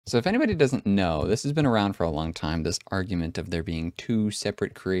So if anybody doesn't know, this has been around for a long time, this argument of there being two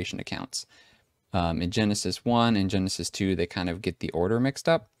separate creation accounts. In Genesis 1 and Genesis 2, they kind of get the order mixed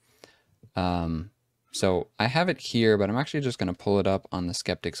up. So I have it here, but I'm actually just going to pull it up on the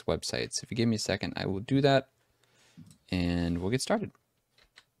Skeptics website. So if you give me a second, I will do that, and we'll get started.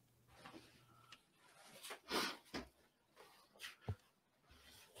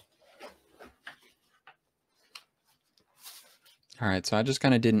 All right, so I just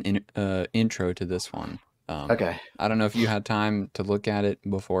kind of did an intro to this one. Okay. I don't know if you had time to look at it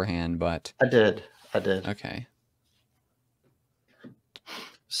beforehand, but I did. okay.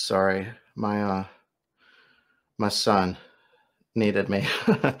 Sorry. My son needed me.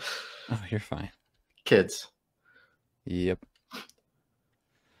 Oh, you're fine. Kids. Yep.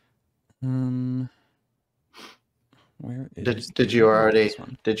 Where is Did you this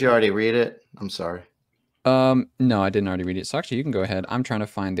one? already read it? I'm sorry. No, I didn't already read it. So actually, you can go ahead. I'm trying to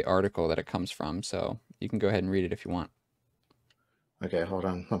find the article that it comes from, so you can go ahead and read it if you want. Okay, hold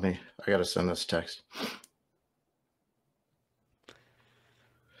on. I gotta send this text.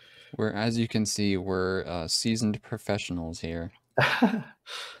 As you can see, we're seasoned professionals here.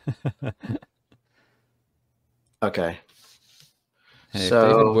 Okay. Hey, if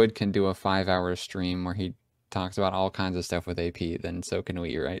David Wood can do a 5-hour stream where he talks about all kinds of stuff with AP, then so can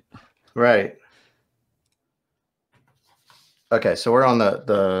we, right? Right. Okay, so we're on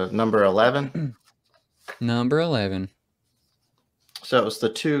the number 11. Number 11. So it was the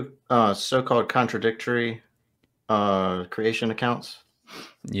two so-called contradictory creation accounts.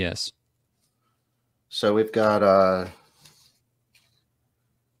 Yes. So we've got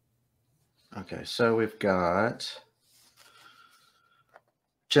okay, so we've got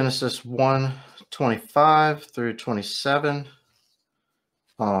Genesis 1:25 through 27.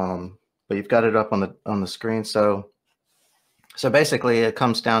 But you've got it up on the screen. So basically it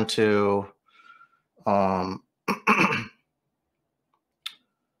comes down to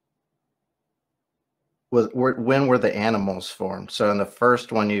when were the animals formed? So in the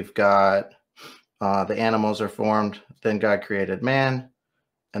first one, you've got the animals are formed, then God created man.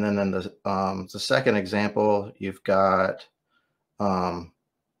 And then in the second example, you've got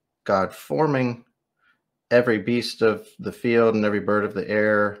God forming every beast of the field and every bird of the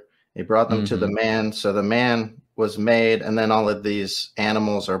air. He brought them to the man. So the man was made, and then all of these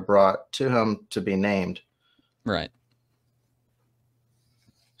animals are brought to him to be named. Right.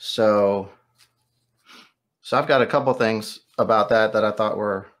 So I've got a couple things about that I thought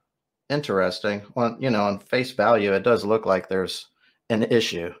were interesting. On face value, it does look like there's an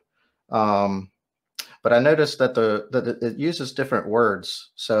issue. But I noticed that it uses different words.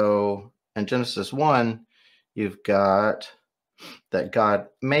 So in Genesis 1, you've got that God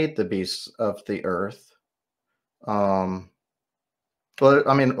made the beasts of the earth. Well,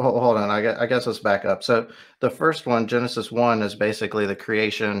 I mean, hold on. I guess let's back up. So the first one, Genesis 1, is basically the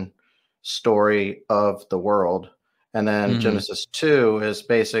creation story of the world. And then Genesis 2 is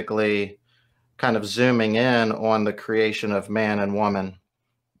basically kind of zooming in on the creation of man and woman.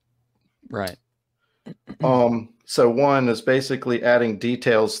 Right. So one is basically adding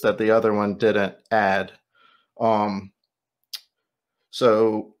details that the other one didn't add.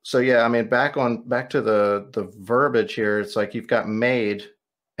 So yeah, I mean, back to the verbiage here, it's like you've got made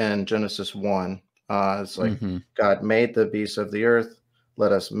in Genesis 1. It's like God made the beasts of the earth.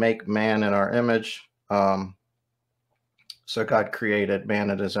 Let us make man in our image. So God created man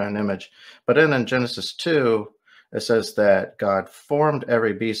in his own image. But then in Genesis 2, it says that God formed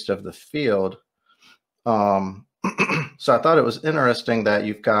every beast of the field. So I thought it was interesting that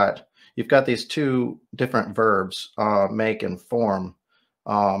you've got these two different verbs, make and form.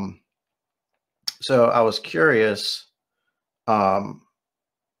 So I was curious,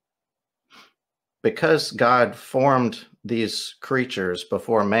 because God formed these creatures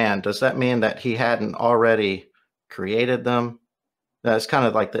before man, does that mean that he hadn't already created them? That's kind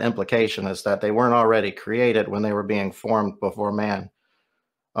of like the implication, is that they weren't already created when they were being formed before man.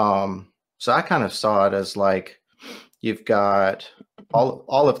 So I kind of saw it as like you've got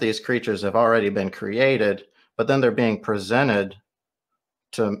all of these creatures have already been created, but then they're being presented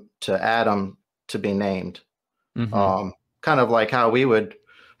to Adam to be named. Kind of like how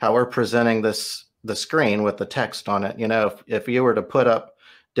we're presenting the screen with the text on it. If you were to put up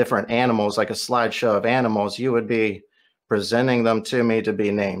different animals, like a slideshow of animals, you would be presenting them to me to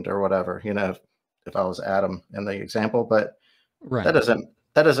be named or whatever, if I was Adam in the example. But right. that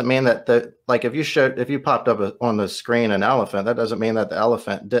doesn't mean that like if you popped up on the screen an elephant, that doesn't mean that the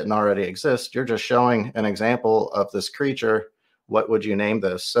elephant didn't already exist. You're just showing an example of this creature. What would you name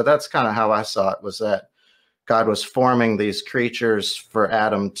this? So that's kind of how I saw it, was that God was forming these creatures for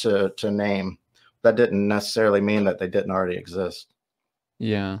Adam to name. That didn't necessarily mean that they didn't already exist.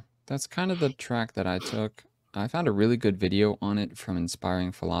 Yeah, that's kind of the track that I took. I found a really good video on it from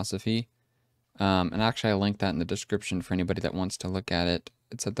Inspiring Philosophy. And actually, I linked that in the description for anybody that wants to look at it.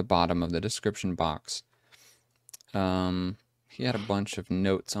 It's at the bottom of the description box. He had a bunch of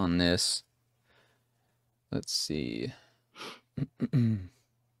notes on this. Let's see.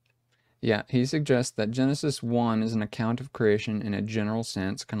 Yeah, he suggests that Genesis 1 is an account of creation in a general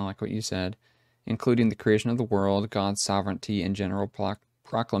sense, kind of like what you said, including the creation of the world, God's sovereignty, and general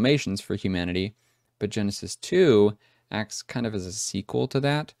proclamations for humanity. But Genesis 2 acts kind of as a sequel to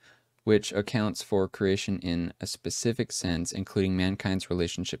that, which accounts for creation in a specific sense, including mankind's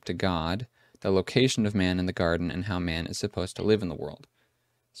relationship to God, the location of man in the garden, and how man is supposed to live in the world.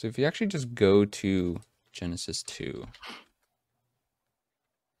 So if you actually just go to Genesis 2,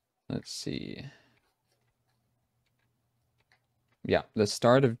 let's see. Yeah, the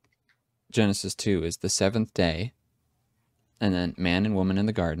start of Genesis 2 is the seventh day, and then man and woman in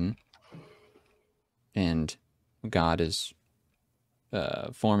the garden, and God is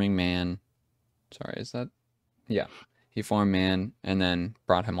forming man. Sorry, is that? Yeah. He formed man and then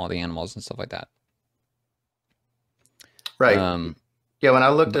brought him all the animals and stuff like that. Right. Yeah, when I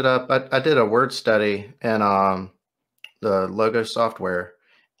looked it up, I did a word study in the Logo software,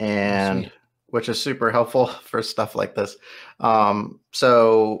 and which is super helpful for stuff like this.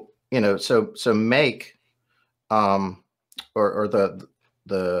 So make, or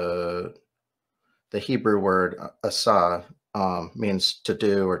the Hebrew word asa means to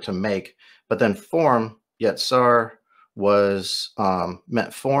do or to make, but then form, yetzar, was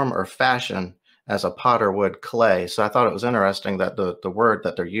meant form or fashion, as a potter would clay. So I thought it was interesting that the word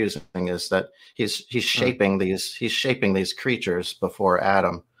that they're using is that he's shaping these creatures before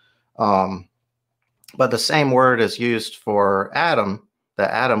Adam. But the same word is used for Adam,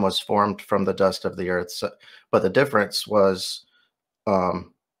 that Adam was formed from the dust of the earth. So, but the difference was,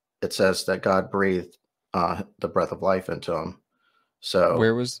 it says that God breathed the breath of life into him. So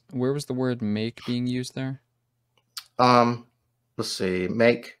where was the word make being used there? Let's see.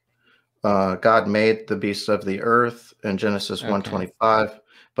 Make, God made the beasts of the earth in Genesis 1:25,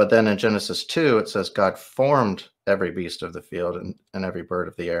 but then in Genesis 2 it says God formed every beast of the field and every bird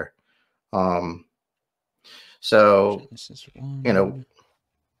of the air. So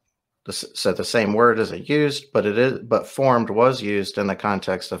so the same word isn't used, but formed was used in the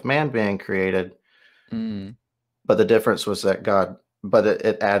context of man being created. But the difference was that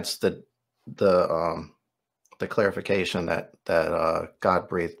it adds the clarification that God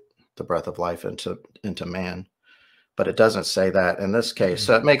breathed the breath of life into man, but it doesn't say that in this case.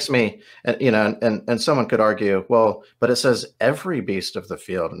 So it makes me, and someone could argue, well, but it says every beast of the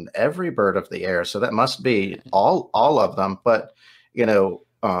field and every bird of the air, so that must be all of them. But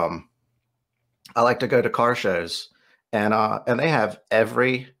I like to go to car shows, and they have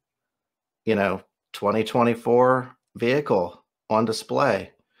every 2024 vehicle on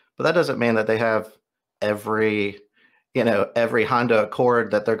display, but that doesn't mean that they have every Honda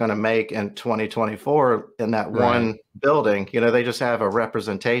Accord that they're going to make in 2024 in that one building. They just have a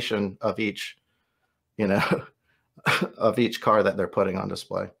representation of each, of each car that they're putting on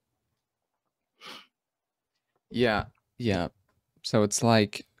display. Yeah. So it's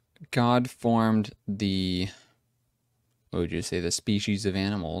like God formed the, what would you say, the species of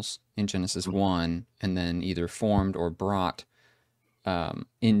animals in Genesis 1, and then either formed or brought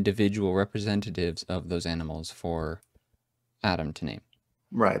individual representatives of those animals for Adam to name.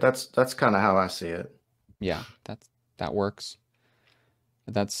 Right. That's kind of how I see it. Yeah, that works.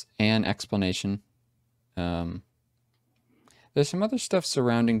 That's an explanation. There's some other stuff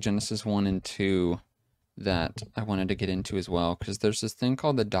surrounding Genesis 1 and 2 that I wanted to get into as well, because there's this thing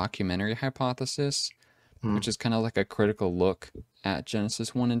called the documentary hypothesis, which is kind of like a critical look at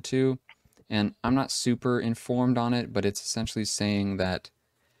Genesis 1 and 2. And I'm not super informed on it, but it's essentially saying that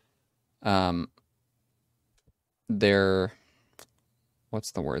there's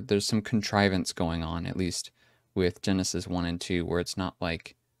some contrivance going on, at least with Genesis 1 and 2, where it's not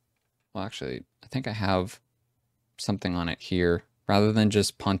like, well, actually, I think I have something on it here. Rather than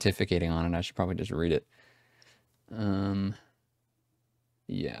just pontificating on it, I should probably just read it.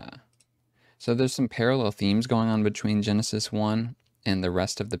 Yeah. So there's some parallel themes going on between Genesis 1 and the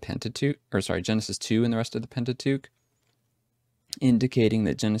rest of the Pentateuch, Genesis 2 and the rest of the Pentateuch, indicating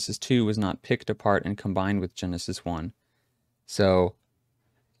that Genesis 2 was not picked apart and combined with Genesis 1. So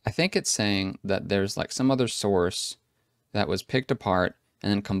I think it's saying that there's like some other source that was picked apart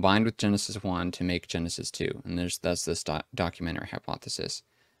and then combined with Genesis 1 to make Genesis 2. And that's this documentary hypothesis.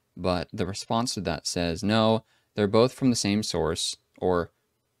 but the response to that says, no, they're both from the same source, or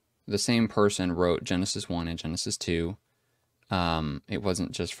the same person wrote Genesis 1 and Genesis 2. It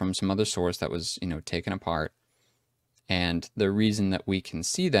wasn't just from some other source that was, taken apart. And the reason that we can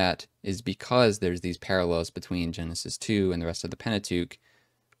see that is because there's these parallels between Genesis 2 and the rest of the Pentateuch,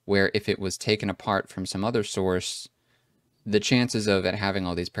 where if it was taken apart from some other source, the chances of it having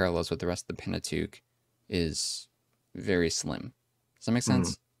all these parallels with the rest of the Pentateuch is very slim. Does that make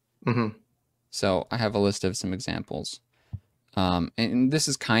sense? Mm-hmm. So I have a list of some examples. And this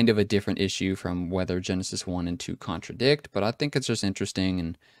is kind of a different issue from whether Genesis 1 and 2 contradict, but I think it's just interesting,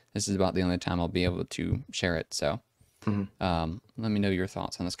 and this is about the only time I'll be able to share it. So let me know your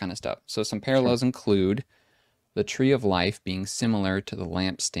thoughts on this kind of stuff. So some parallels include the tree of life being similar to the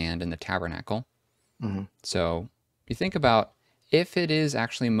lampstand in the tabernacle. So you think about if it is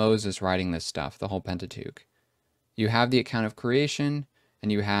actually Moses writing this stuff, the whole Pentateuch, you have the account of creation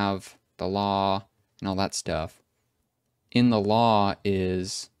and you have the law and all that stuff. In the law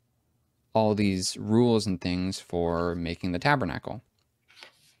is all these rules and things for making the tabernacle.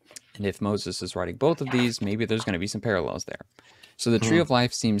 And if Moses is writing both of these, maybe there's going to be some parallels there. So the tree of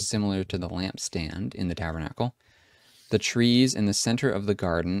life seems similar to the lampstand in the tabernacle. The trees in the center of the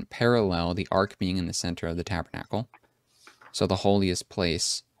garden parallel the ark being in the center of the tabernacle. So the holiest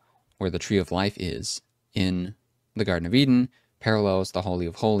place where the tree of life is in the Garden of Eden parallels the Holy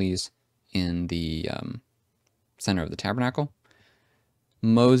of Holies in the center of the tabernacle.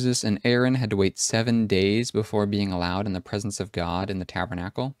 Moses and Aaron had to wait 7 days before being allowed in the presence of God in the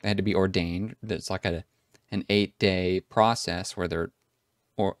tabernacle. They had to be ordained. It's like an 8-day process where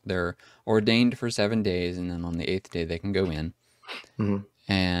they're ordained for 7 days, and then on the 8th day they can go in.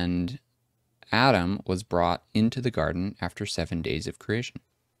 And Adam was brought into the garden after 7 days of creation.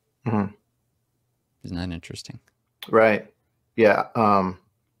 Isn't that interesting? Right. Yeah.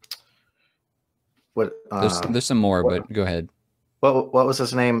 There's some more, but go ahead. What was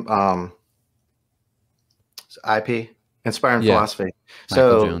his name? IP, Inspiring Philosophy.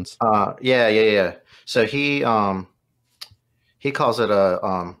 Michael Jones. Yeah. So he calls it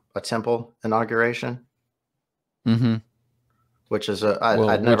a temple inauguration. Which is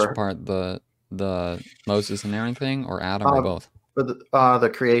I'd never. Which part, the Moses and Aaron thing, or Adam, or both?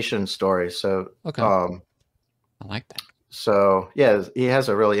 The creation story. So okay, I like that. So yeah, he has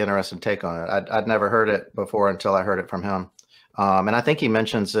a really interesting take on it. I'd never heard it before until I heard it from him. And I think he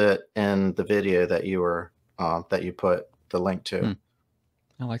mentions it in the video that you were that you put the link to.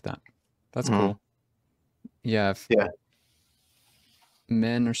 I like that. That's cool. Yeah.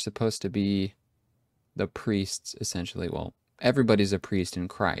 Men are supposed to be the priests, essentially. Well, everybody's a priest in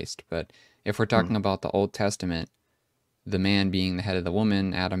Christ, but if we're talking about the Old Testament, the man being the head of the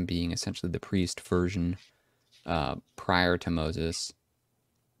woman, Adam being essentially the priest version prior to Moses,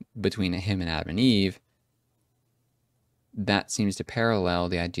 between him and Adam and Eve, that seems to parallel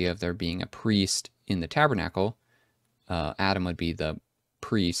the idea of there being a priest in the tabernacle. Adam would be the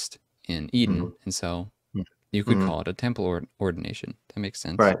priest in Eden, and so you could call it a temple ordination. That makes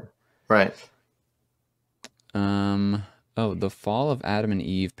sense. Right. The fall of Adam and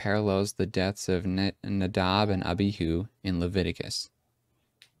Eve parallels the deaths of Nadab and Abihu in Leviticus.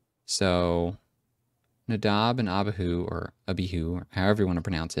 So Nadab and Abihu, or however you want to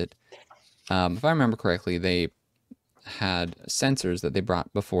pronounce it, if I remember correctly, they had censers that they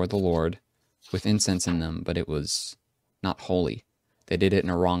brought before the Lord with incense in them, but it was not holy. They did it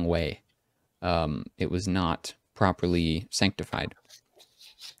in a wrong way. It was not properly sanctified.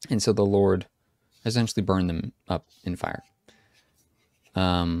 And so the Lord essentially burned them up in fire.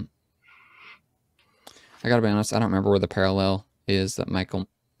 I gotta be honest, I don't remember where the parallel is that Michael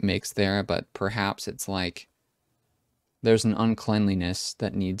makes there, but perhaps it's like there's an uncleanliness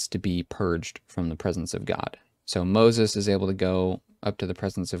that needs to be purged from the presence of God. So Moses is able to go up to the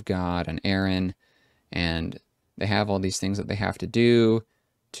presence of God, and Aaron, and they have all these things that they have to do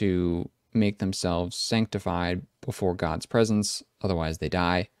to make themselves sanctified before God's presence, otherwise they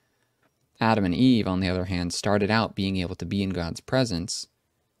die. Adam and Eve, on the other hand, started out being able to be in God's presence,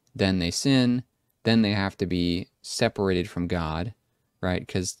 then they sin, then they have to be separated from God, right?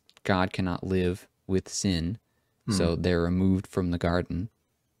 Because God cannot live with sin, so they're removed from the garden.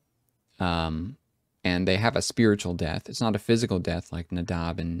 And they have a spiritual death. It's not a physical death like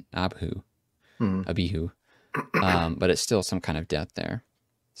Nadab and Abihu, but it's still some kind of death there.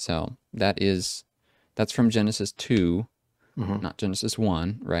 So that's from Genesis 2, not Genesis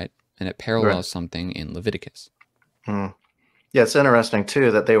 1, right? And it parallels something in Leviticus. Yeah, it's interesting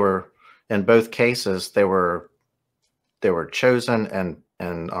too that they were, in both cases, they were chosen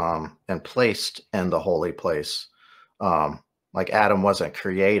and placed in the holy place. like Adam wasn't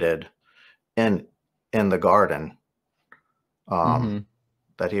created in the garden, Mm-hmm.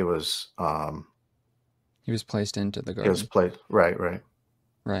 that He was placed into the he was garden. placed. Right, right.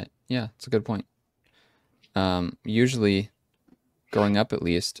 Right. Yeah, it's a good point. Usually, growing up at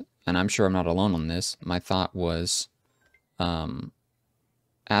least, and I'm sure I'm not alone on this, my thought was, um,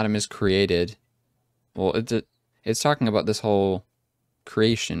 Adam is created. Well, it's talking about this whole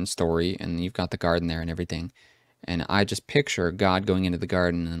creation story, and you've got the garden there and everything. And I just picture God going into the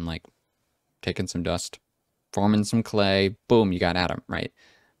garden and like taking some dust, forming some clay, boom, you got Adam, right?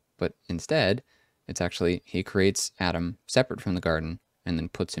 But instead, it's actually he creates Adam separate from the garden and then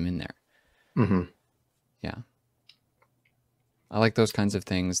puts him in there. Mm-hmm. Yeah. I like those kinds of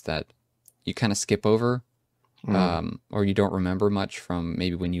things that you kind of skip over, or you don't remember much from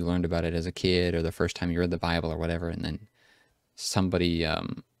maybe when you learned about it as a kid or the first time you read the Bible or whatever, and then somebody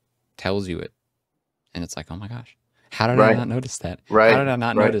tells you it, and it's like, oh my gosh, how did I Right, not notice that? How right, did I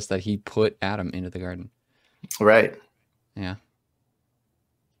not right, notice that he put Adam into the garden? right. Yeah.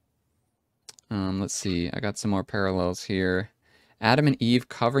 Let's see. I got some more parallels here. Adam and Eve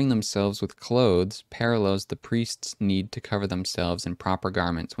covering themselves with clothes parallels the priest's need to cover themselves in proper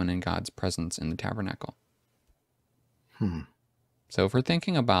garments when in God's presence in the tabernacle. So if we're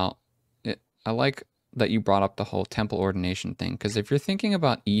thinking about it, I like that you brought up the whole temple ordination thing, because if you're thinking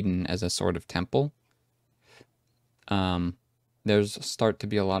about Eden as a sort of temple, there's start to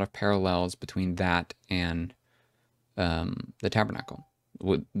be a lot of parallels between that and the tabernacle.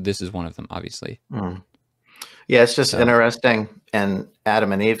 This is one of them, obviously. Yeah, it's just So, interesting in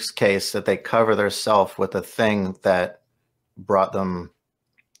Adam and Eve's case that they cover themselves with a thing that brought them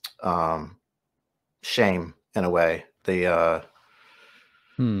shame in a way. They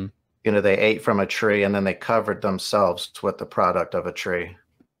ate from a tree and then they covered themselves with the product of a tree.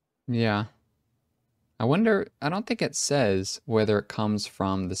 yeah. I wonder, I don't think it says whether it comes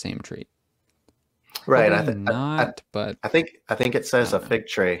from the same tree. Right. Probably not, but I think it I says a don't know. fig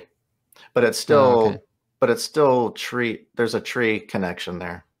tree, but it's Oh, okay. still tree. There's a tree connection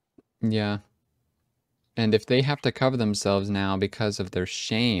there. Yeah. And if they have to cover themselves now because of their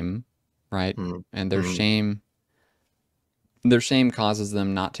shame, right? And their shame causes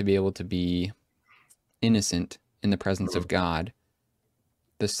them not to be able to be innocent in the presence of God.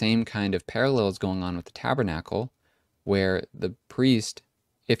 The same kind of parallel is going on with the tabernacle, where the priest,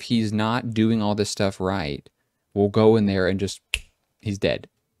 if he's not doing all this stuff right, will go in there and just, he's dead,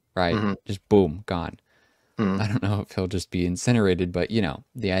 right? Just boom, gone. I don't know if he'll just be incinerated, but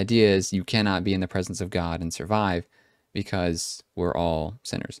the idea is you cannot be in the presence of God and survive because we're all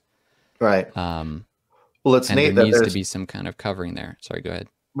sinners. Right. Well, it's And there neat that needs to there's be some kind of covering there. Sorry, go ahead.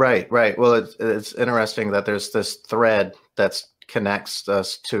 right, right. Well, it's interesting that there's this thread that connects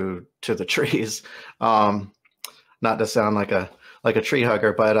us to the trees. Not to sound like a tree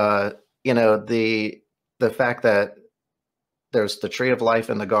hugger, but the fact that there's the tree of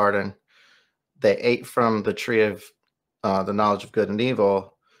life in the garden. They ate from the tree of the knowledge of good and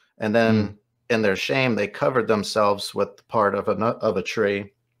evil, and then in their shame they covered themselves with part of a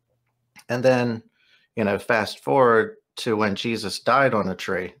tree. And then, fast forward to when Jesus died on a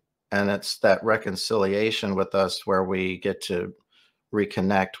tree, and it's that reconciliation with us where we get to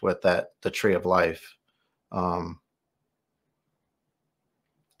reconnect with the tree of life. So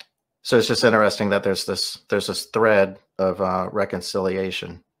it's just interesting that there's this thread of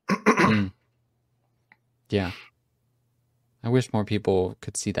reconciliation. Yeah. I wish more people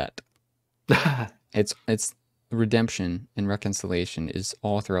could see that. It's redemption and reconciliation is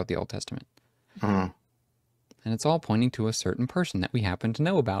all throughout the Old Testament. And it's all pointing to a certain person that we happen to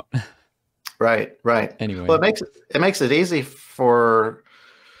know about. Right, right. Anyway. Well, it makes it easy for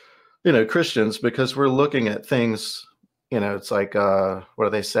Christians, because we're looking at things. It's like what do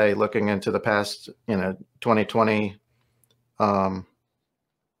they say? Looking into the past. 2020.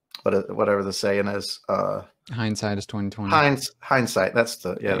 Whatever the saying is. Hindsight is 2020. Hindsight. That's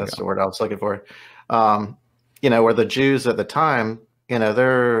the word I was looking for. Where the Jews at the time,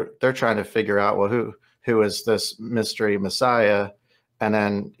 they're trying to figure out, well, who is this mystery Messiah? And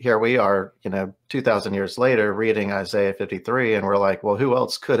then here we are, 2,000 years later, reading Isaiah 53, and we're like, well, who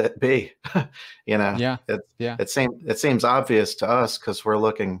else could it be? Yeah. It seems obvious to us because we're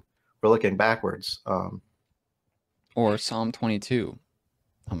looking backwards. Or Psalm 22.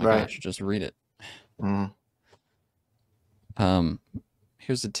 Oh my gosh, just read it.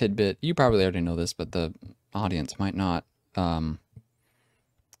 Here's a tidbit. You probably already know this, but the audience might not.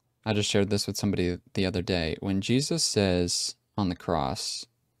 I just shared this with somebody the other day. When Jesus says on the cross,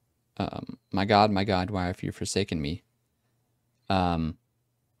 my God, why have you forsaken me?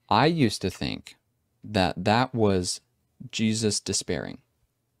 I used to think that was Jesus despairing.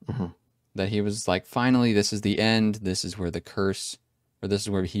 Mm-hmm. That he was like, finally, this is the end. This is where the curse, or this is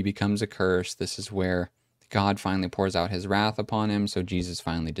where he becomes a curse. This is where God finally pours out his wrath upon him. So Jesus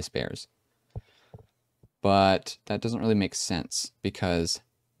finally despairs. But that doesn't really make sense, because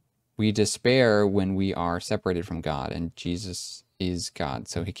we despair when we are separated from God, and Jesus is God,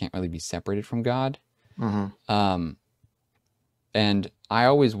 so he can't really be separated from God. Mm-hmm. And I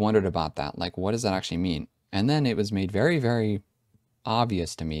always wondered about that. Like, what does that actually mean? And then it was made very, very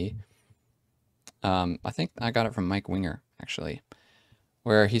obvious to me. I think I got it from Mike Winger, actually,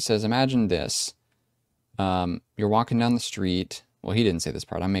 where he says, imagine this. You're walking down the street. Well, he didn't say this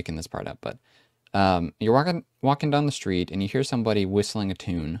part. I'm making this part up. But you're walking down the street, and you hear somebody whistling a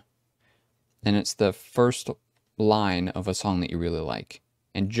tune. And it's the first line of a song that you really like.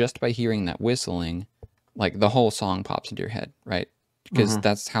 And just by hearing that whistling, like, the whole song pops into your head, right? Because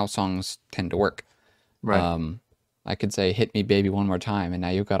that's how songs tend to work. Right. I could say, hit me baby one more time, and now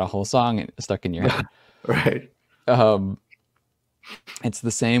you've got a whole song stuck in your head. Right. It's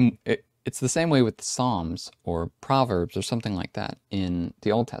the same way with the Psalms or Proverbs or something like that in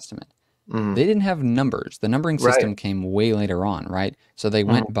the Old Testament. Mm-hmm. They didn't have numbers. The numbering system came way later on, right? So they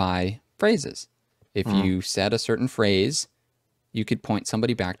went by phrases. If you said a certain phrase, you could point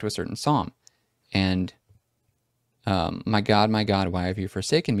somebody back to a certain psalm. And my God, why have you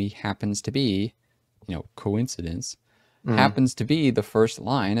forsaken me, happens to be, coincidence, happens to be the first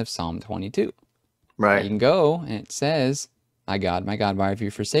line of Psalm 22. Right. You can go, and it says, my God, why have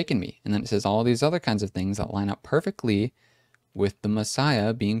you forsaken me? And then it says all these other kinds of things that line up perfectly with the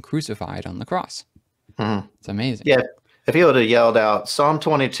Messiah being crucified on the cross. It's amazing. Yeah. If he would have yelled out Psalm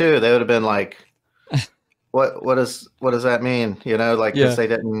 22, they would have been like, what does that mean? Because they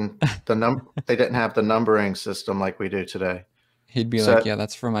didn't have the numbering system like we do today. He'd be like, yeah,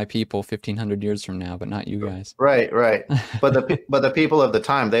 that's for my people 1,500 years from now, but not you guys. Right. But the people of the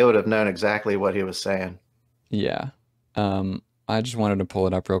time, they would have known exactly what he was saying. Yeah. I just wanted to pull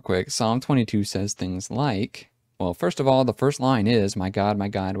it up real quick. Psalm 22 says things like, well, first of all, the first line is, my God,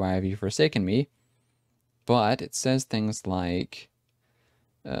 why have you forsaken me? But it says things like,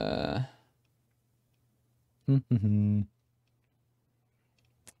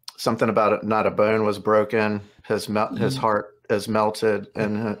 something about it, not a bone was broken. His heart is melted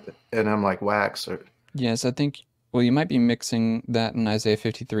in him like wax. Yes, I think, well, you might be mixing that in Isaiah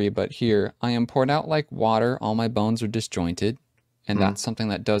 53, but here, I am poured out like water, all my bones are disjointed. And that's something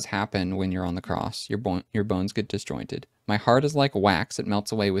that does happen when you're on the cross. Your bones get disjointed. My heart is like wax, it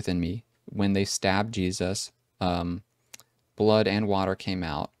melts away within me. When they stabbed Jesus, blood and water came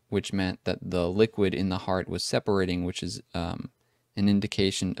out, which meant that the liquid in the heart was separating, which is an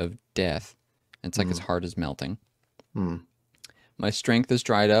indication of death. It's like his heart is melting. My strength is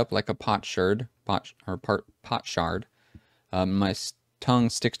dried up like a potsherd. My tongue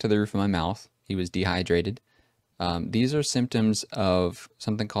sticks to the roof of my mouth. He was dehydrated. These are symptoms of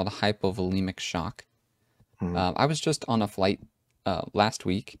something called hypovolemic shock. I was just on a flight last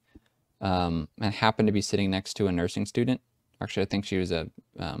week and happened to be sitting next to a nursing student. Actually, I think she was a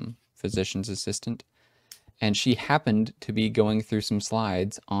physician's assistant. And she happened to be going through some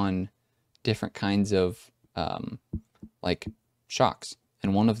slides on different kinds of like shocks.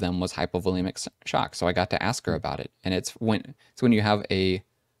 And one of them was hypovolemic shock. So I got to ask her about it. And it's when you have a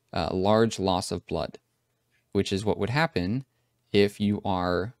large loss of blood, which is what would happen if you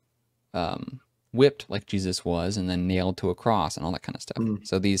are whipped like Jesus was and then nailed to a cross and all that kind of stuff.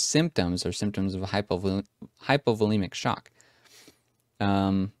 So these symptoms are symptoms of hypovolemic shock.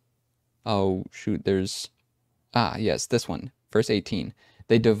 Oh, shoot, yes, this one, verse 18.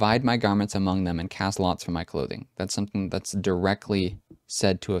 They divide my garments among them and cast lots for my clothing. That's something that's directly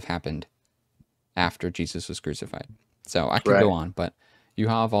said to have happened after Jesus was crucified. So I could go on, but you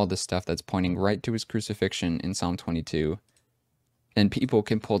have all this stuff that's pointing right to his crucifixion in Psalm 22. And people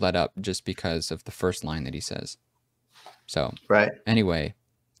can pull that up just because of the first line that he says. So anyway,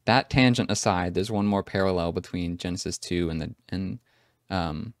 that tangent aside, there's one more parallel between Genesis 2 and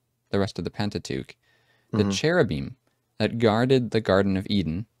the rest of the Pentateuch. The cherubim that guarded the Garden of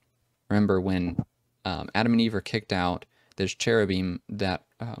Eden. Remember when Adam and Eve are kicked out, there's cherubim that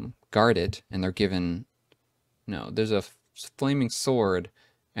guard it, and they're given, there's a flaming sword,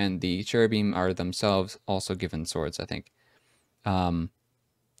 and the cherubim are themselves also given swords, I think.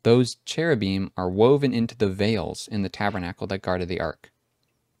 Those cherubim are woven into the veils in the tabernacle that guarded the ark.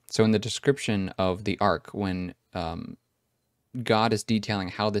 So in the description of the ark, when God is detailing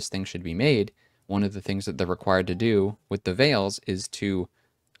how this thing should be made, one of the things that they're required to do with the veils is to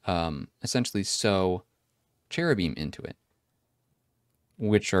essentially sew cherubim into it,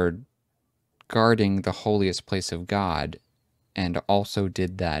 which are guarding the holiest place of God, and also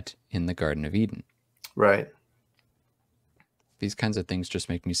did that in the Garden of Eden. Right. These kinds of things just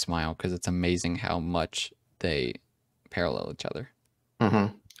make me smile because it's amazing how much they parallel each other.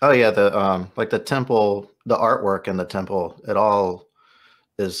 Mm-hmm. Oh yeah, the like the temple, the artwork in the temple, it all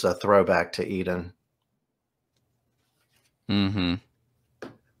is a throwback to Eden. Mm-hmm.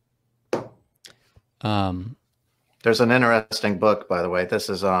 There's an interesting book, by the way. This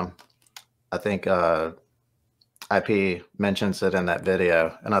is I think IP mentions it in that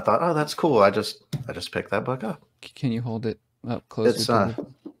video, and I thought, oh, that's cool. I just picked that book up. Can you hold it up closer It's to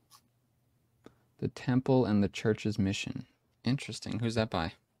the temple and the church's mission? Interesting. Who's that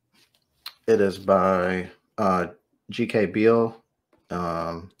by? it is by G.K. Beale,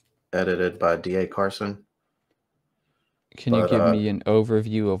 edited by D.A. Carson. Can you give me an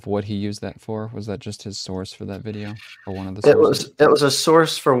overview of what he used that for? Was that just his source for that video, or one of the sources? It was a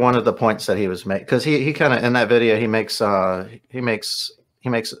source for one of the points that he was making, because he kind of, in that video, he makes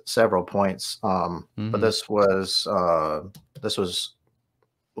several points. But this was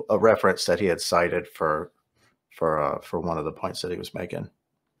a reference that he had cited for one of the points that he was making.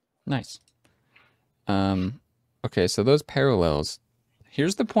 Nice. Okay, so those parallels.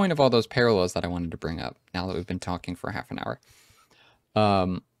 Here's the point of all those parallels that I wanted to bring up now that we've been talking for half an hour.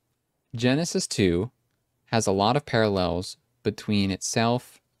 Genesis 2 has a lot of parallels between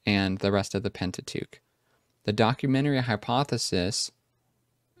itself and the rest of the Pentateuch. The documentary hypothesis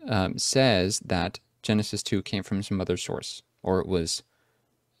says that Genesis 2 came from some other source, or it was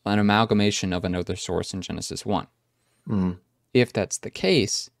an amalgamation of another source in Genesis 1. Mm. If that's the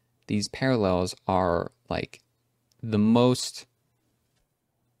case, these parallels are like the most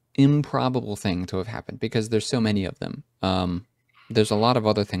improbable thing to have happened because there's so many of them. There's a lot of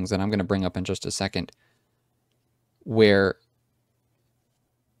other things that I'm going to bring up in just a second where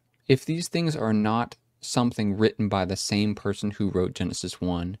if these things are not something written by the same person who wrote Genesis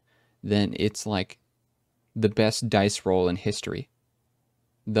 1, then it's like the best dice roll in history.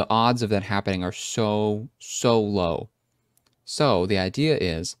 The odds of that happening are so low. So the idea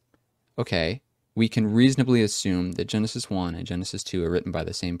is, okay, we can reasonably assume that Genesis 1 and Genesis 2 are written by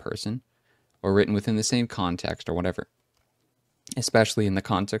the same person, or written within the same context or whatever, especially in the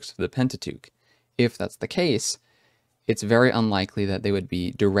context of the Pentateuch. If that's the case, it's very unlikely that they would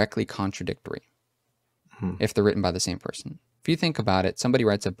be directly contradictory if they're written by the same person. If you think about it, somebody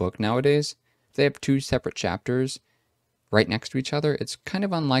writes a book nowadays, if they have two separate chapters right next to each other, it's kind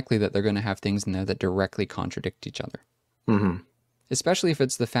of unlikely that they're going to have things in there that directly contradict each other. Mm-hmm. Especially if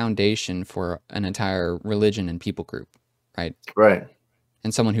it's the foundation for an entire religion and people group, right? Right.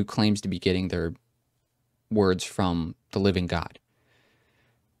 And someone who claims to be getting their words from the living God.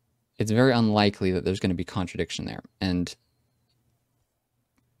 It's very unlikely that there's going to be contradiction there. And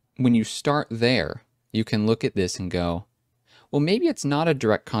when you start there, you can look at this and go, well, maybe it's not a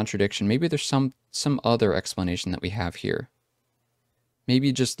direct contradiction. Maybe there's some other explanation that we have here.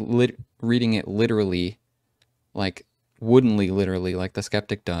 Maybe just reading it literally, like woodenly literally, like the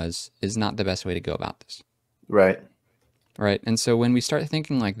skeptic does, is not the best way to go about this. Right. Right. And so when we start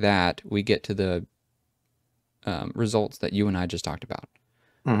thinking like that, we get to the results that you and I just talked about,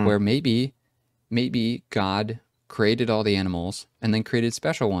 where maybe God created all the animals and then created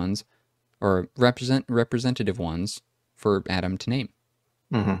special ones or representative ones for Adam to name.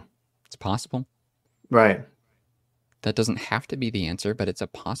 It's possible. Right. That doesn't have to be the answer, but it's a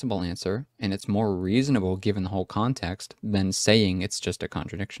possible answer, and it's more reasonable given the whole context than saying it's just a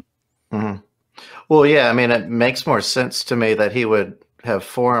contradiction. Well, yeah, I mean, it makes more sense to me that he would have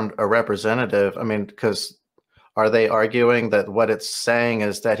formed a representative. I mean, because are they arguing that what it's saying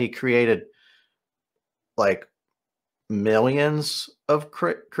is that he created like millions of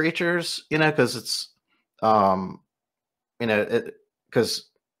creatures, you know, because it's, you know,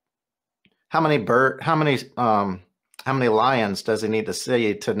 because how many lions does he need to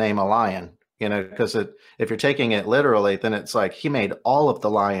see to name a lion? You know, because if you're taking it literally, then it's like he made all of the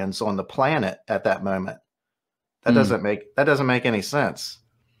lions on the planet at that moment. That doesn't make any sense.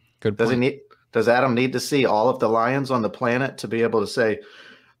 Good point. Does Adam need to see all of the lions on the planet to be able to say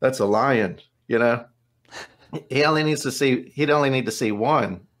that's a lion? You know, he'd only need to see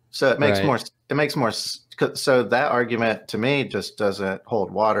one. So it makes more. So that argument to me just doesn't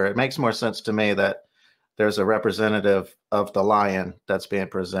hold water. It makes more sense to me that there's a representative of the lion that's being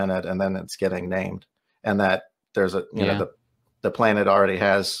presented and then it's getting named, and that there's a, you know, the planet already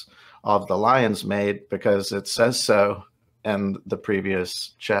has all of the lions made because it says so in the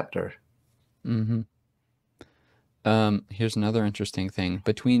previous chapter. Here's another interesting thing.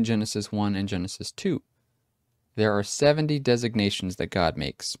 Between Genesis 1 and Genesis 2, there are 70 designations that God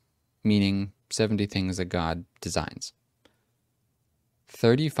makes, meaning 70 things that God designs.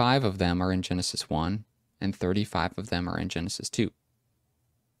 35 of them are in Genesis 1, and 35 of them are in Genesis 2.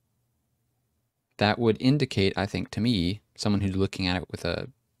 That would indicate, I think, to me, someone who's looking at it with a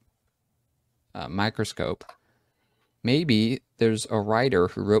microscope, maybe there's a writer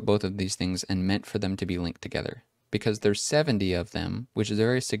who wrote both of these things and meant for them to be linked together, because there's 70 of them, which is a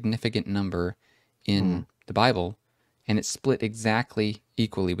very significant number in the Bible, and it's split exactly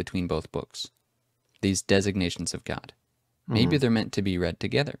equally between both books, these designations of God. Maybe they're meant to be read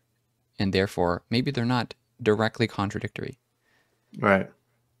together, and therefore maybe they're not directly contradictory. Right.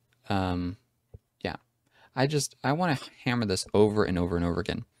 Yeah. I want to hammer this over and over and over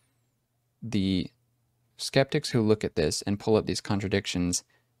again. The skeptics who look at this and pull up these contradictions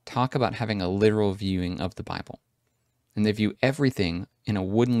talk about having a literal viewing of the Bible, and they view everything in a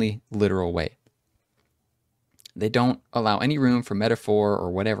woodenly literal way. They don't allow any room for metaphor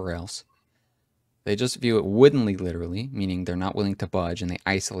or whatever else. They just view it woodenly literally, meaning they're not willing to budge and they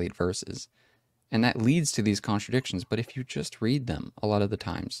isolate verses. And that leads to these contradictions, but if you just read them a lot of the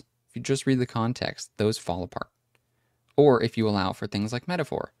times, if you just read the context, those fall apart. Or if you allow for things like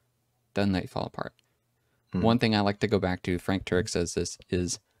metaphor, then they fall apart. One thing I like to go back to, Frank Turek says this,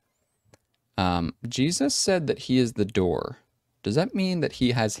 is Jesus said that he is the door. Does that mean that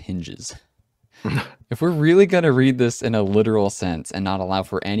he has hinges? If we're really going to read this in a literal sense and not allow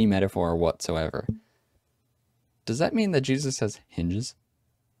for any metaphor whatsoever, does that mean that Jesus has hinges?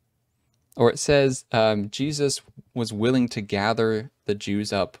 Or it says Jesus was willing to gather the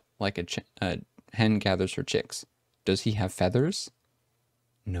Jews up like a hen gathers her chicks. Does he have feathers?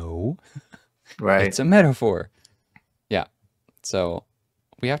 No. Right. It's a metaphor. Yeah. So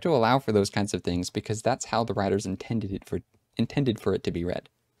we have to allow for those kinds of things because that's how the writers intended for it to be read.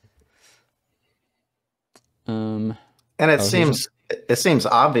 And it seems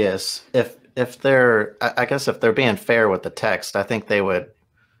obvious if they're, I guess if they're being fair with the text, I think they would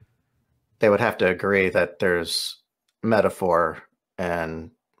have to agree that there's metaphor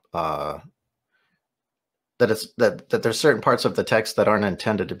and that there's certain parts of the text that aren't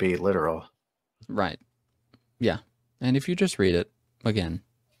intended to be literal. Right. Yeah. And if you just read it, again,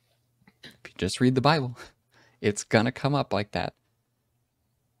 if you just read the Bible, it's going to come up like that.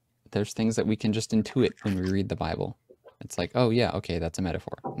 There's things that we can just intuit when we read the Bible. It's like, oh yeah, okay, that's a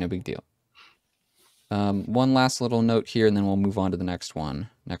metaphor. No big deal. One last little note here, and then we'll move on to the next one,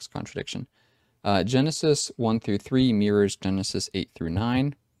 next contradiction. Genesis 1 through 3 mirrors Genesis 8 through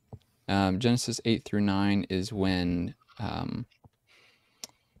 9. Genesis 8 through 9 is when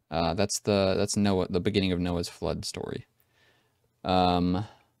that's Noah, the beginning of Noah's flood story.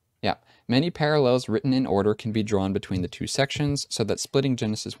 Yeah, many parallels written in order can be drawn between the two sections, so that splitting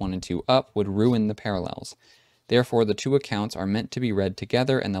Genesis 1 and 2 up would ruin the parallels. Therefore, the two accounts are meant to be read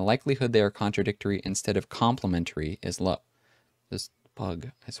together, and the likelihood they are contradictory instead of complementary is low. This bug,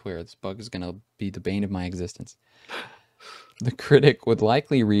 I swear, this bug is going to be the bane of my existence. The critic would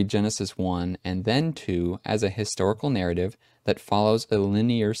likely read Genesis 1 and then 2 as a historical narrative that follows a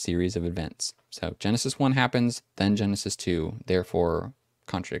linear series of events. So Genesis 1 happens, then Genesis 2, therefore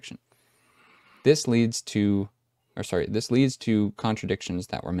contradiction. This leads to contradictions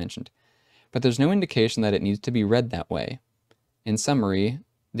that were mentioned. But there's no indication that it needs to be read that way. In summary,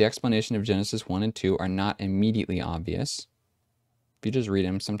 the explanation of Genesis 1 and 2 are not immediately obvious. If you just read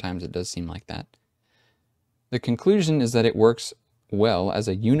them, sometimes it does seem like that. The conclusion is that it works well as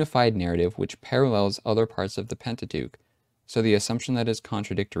a unified narrative which parallels other parts of the Pentateuch, so the assumption that it's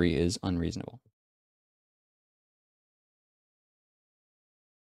contradictory is unreasonable.